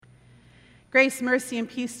Grace, mercy, and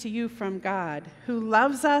peace to you from God, who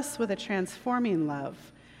loves us with a transforming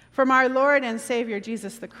love, from our Lord and Savior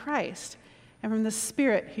Jesus the Christ, and from the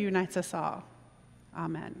Spirit who unites us all.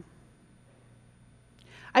 Amen.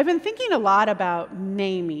 I've been thinking a lot about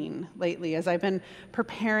naming lately as I've been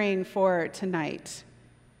preparing for tonight.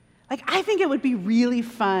 I think it would be really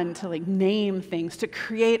fun to name things, to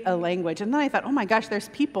create a language. And then I thought, oh my gosh, there's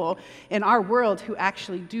people in our world who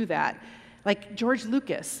actually do that. Like George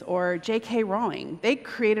Lucas or J.K. Rowling. They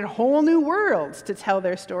created whole new worlds to tell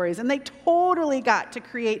their stories, and they totally got to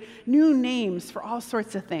create new names for all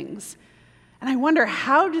sorts of things. And I wonder,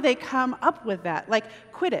 how do they come up with that? Like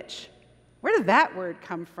Quidditch. Where did that word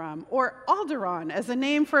come from? Or Alderaan as a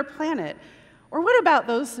name for a planet. Or what about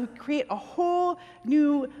those who create a whole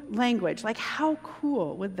new language? How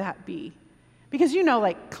cool would that be? Because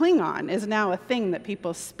Klingon is now a thing that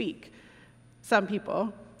people speak. Some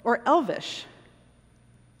people. Or Elvish.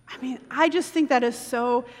 I just think that is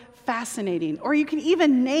so fascinating. Or you can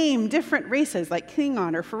even name different races like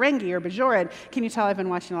Klingon or Ferengi or Bajoran. Can you tell I've been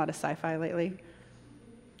watching a lot of sci-fi lately?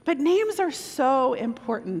 But names are so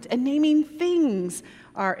important, and naming things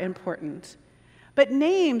are important. But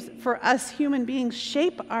names for us human beings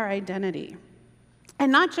shape our identity.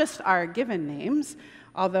 And not just our given names,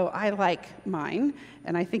 although I like mine,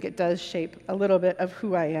 and I think it does shape a little bit of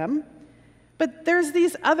who I am. But there's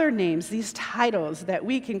these other names, these titles that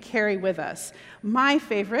we can carry with us. My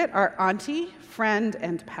favorite are auntie, friend,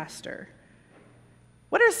 and pastor.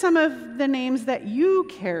 What are some of the names that you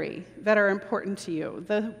carry that are important to you,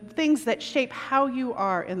 the things that shape how you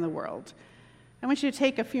are in the world? I want you to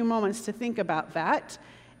take a few moments to think about that,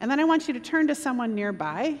 and then I want you to turn to someone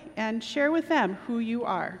nearby and share with them who you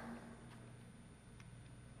are.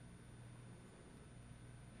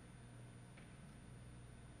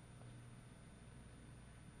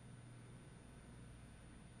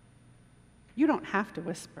 You don't have to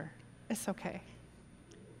whisper. It's okay.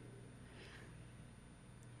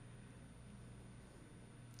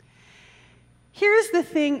 Here's the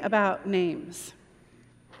thing about names.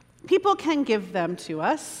 People can give them to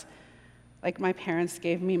us, like my parents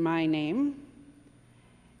gave me my name,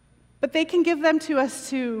 but they can give them to us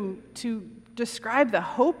to describe the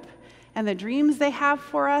hope and the dreams they have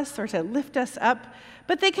for us or to lift us up,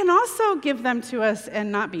 but they can also give them to us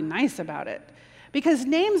and not be nice about it. Because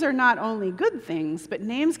names are not only good things, but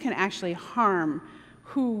names can actually harm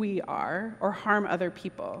who we are or harm other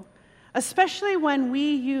people, especially when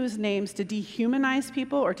we use names to dehumanize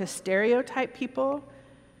people or to stereotype people,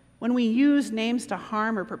 when we use names to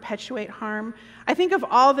harm or perpetuate harm. I think of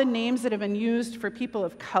all the names that have been used for people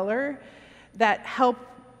of color that help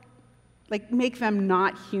make them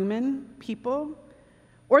not human people.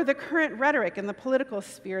 Or the current rhetoric in the political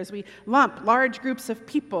sphere as we lump large groups of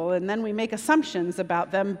people and then we make assumptions about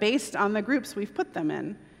them based on the groups we've put them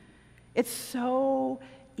in. It's so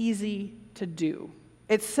easy to do.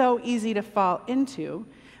 It's so easy to fall into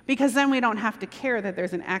because then we don't have to care that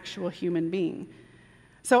there's an actual human being.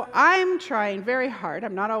 So I'm trying very hard,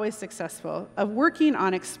 I'm not always successful, of working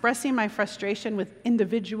on expressing my frustration with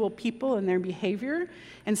individual people and their behavior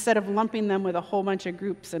instead of lumping them with a whole bunch of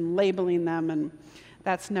groups and labeling them, and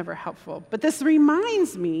that's never helpful. But this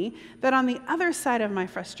reminds me that on the other side of my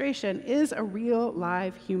frustration is a real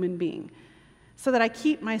live human being, so that I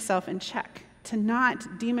keep myself in check, to not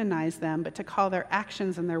demonize them, but to call their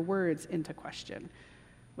actions and their words into question,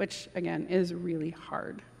 which, again, is really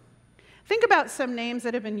hard. Think about some names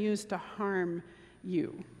that have been used to harm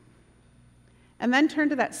you, and then turn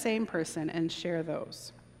to that same person and share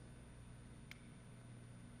those.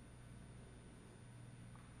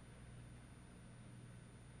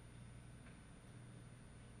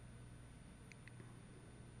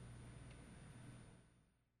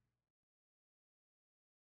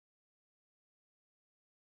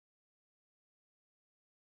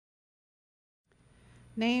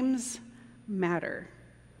 Names matter.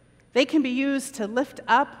 They can be used to lift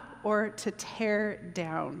up or to tear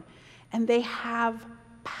down, and they have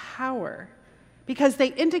power because they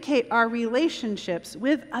indicate our relationships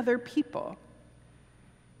with other people.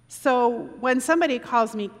 So when somebody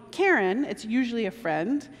calls me Karen, it's usually a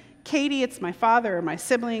friend. Katie, it's my father or my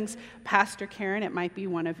siblings. Pastor Karen, it might be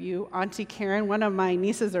one of you. Auntie Karen, one of my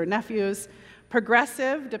nieces or nephews.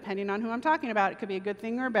 Progressive, depending on who I'm talking about, it could be a good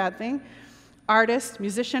thing or a bad thing. Artist,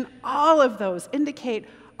 musician, all of those indicate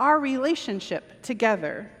our relationship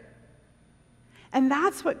together. And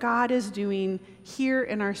that's what God is doing here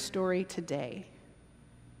in our story today.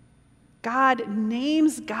 God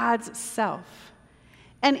names God's self,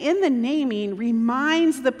 and in the naming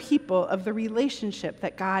reminds the people of the relationship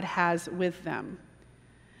that God has with them.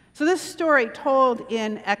 So this story told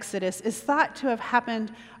in Exodus is thought to have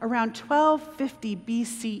happened around 1250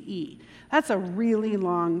 BCE. That's a really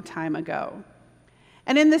long time ago.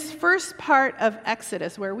 And in this first part of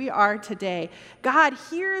Exodus, where we are today, God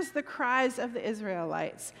hears the cries of the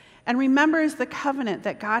Israelites and remembers the covenant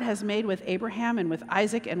that God has made with Abraham and with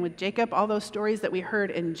Isaac and with Jacob, all those stories that we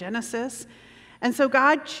heard in Genesis. And so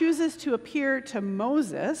God chooses to appear to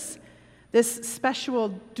Moses, this special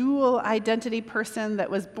dual identity person that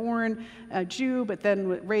was born a Jew, but then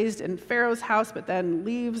raised in Pharaoh's house, but then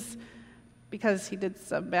leaves because he did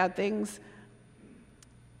some bad things.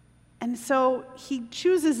 And so he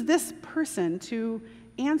chooses this person to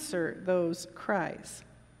answer those cries.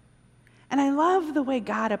 And I love the way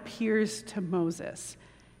God appears to Moses.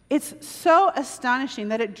 It's so astonishing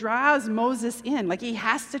that it draws Moses in. Like, he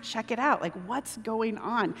has to check it out. Like, what's going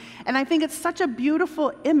on? And I think it's such a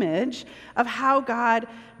beautiful image of how God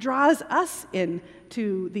draws us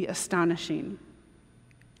into the astonishing.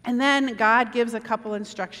 And then God gives a couple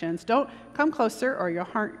instructions. Don't come closer or you'll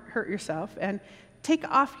hurt yourself. And take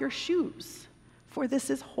off your shoes, for this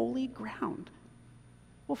is holy ground.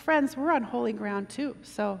 Well, friends, we're on holy ground too.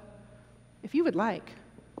 So if you would like,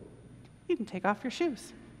 you can take off your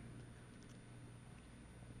shoes.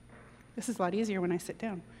 This is a lot easier when I sit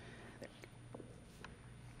down.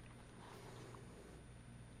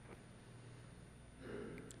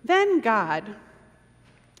 Then God,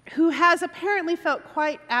 who has apparently felt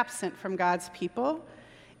quite absent from God's people,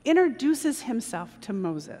 introduces himself to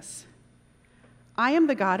Moses. I am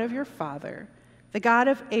the God of your father, the God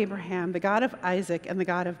of Abraham, the God of Isaac, and the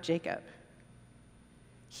God of Jacob.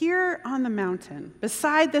 Here on the mountain,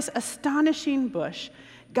 beside this astonishing bush,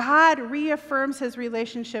 God reaffirms his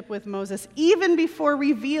relationship with Moses even before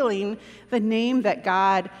revealing the name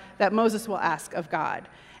that Moses will ask of God.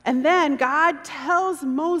 And then God tells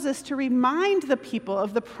Moses to remind the people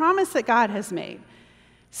of the promise that God has made.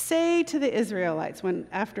 Say to the Israelites,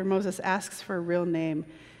 after Moses asks for a real name,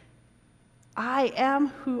 I am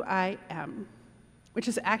who I am, which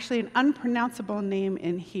is actually an unpronounceable name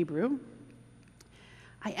in Hebrew.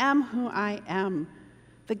 I am who I am,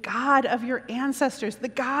 the God of your ancestors, the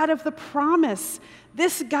God of the promise.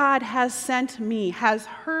 This God has sent me, has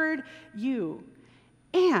heard you.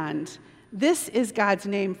 And this is God's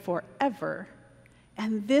name forever.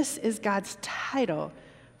 And this is God's title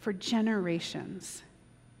for generations.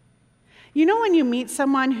 You know when you meet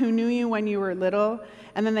someone who knew you when you were little,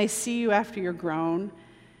 and then they see you after you're grown,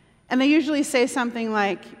 and they usually say something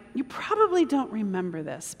like, you probably don't remember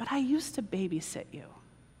this, but I used to babysit you.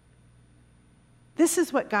 This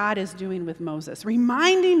is what God is doing with Moses,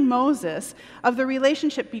 reminding Moses of the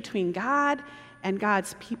relationship between God and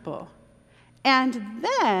God's people, and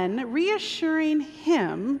then reassuring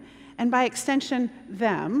him, and by extension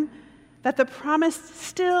them, that the promise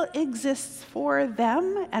still exists for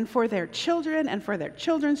them and for their children and for their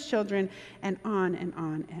children's children, and on and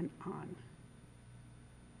on and on.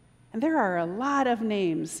 And there are a lot of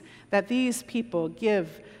names that these people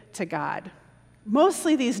give to God.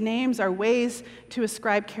 Mostly these names are ways to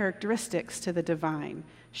ascribe characteristics to the divine: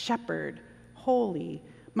 shepherd, holy,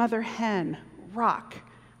 mother hen, rock,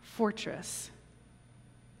 fortress.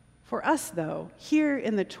 For us, though, here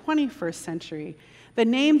in the 21st century, the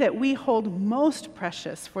name that we hold most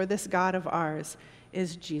precious for this God of ours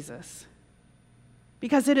is Jesus.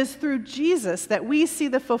 Because it is through Jesus that we see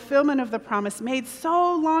the fulfillment of the promise made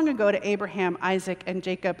so long ago to Abraham, Isaac, and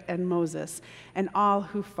Jacob, and Moses, and all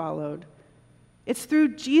who followed. It's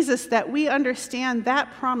through Jesus that we understand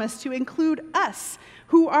that promise to include us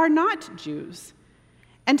who are not Jews,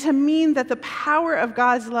 and to mean that the power of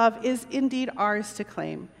God's love is indeed ours to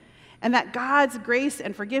claim, and that God's grace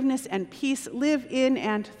and forgiveness and peace live in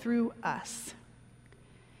and through us.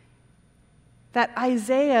 That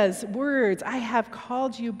Isaiah's words, I have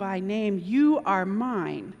called you by name, you are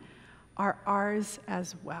mine, are ours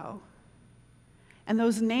as well. And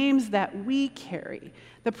those names that we carry,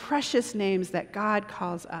 the precious names that God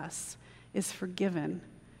calls us, is forgiven,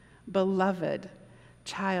 beloved,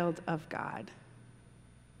 child of God.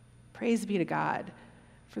 Praise be to God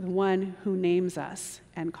for the one who names us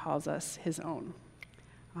and calls us his own.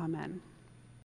 Amen.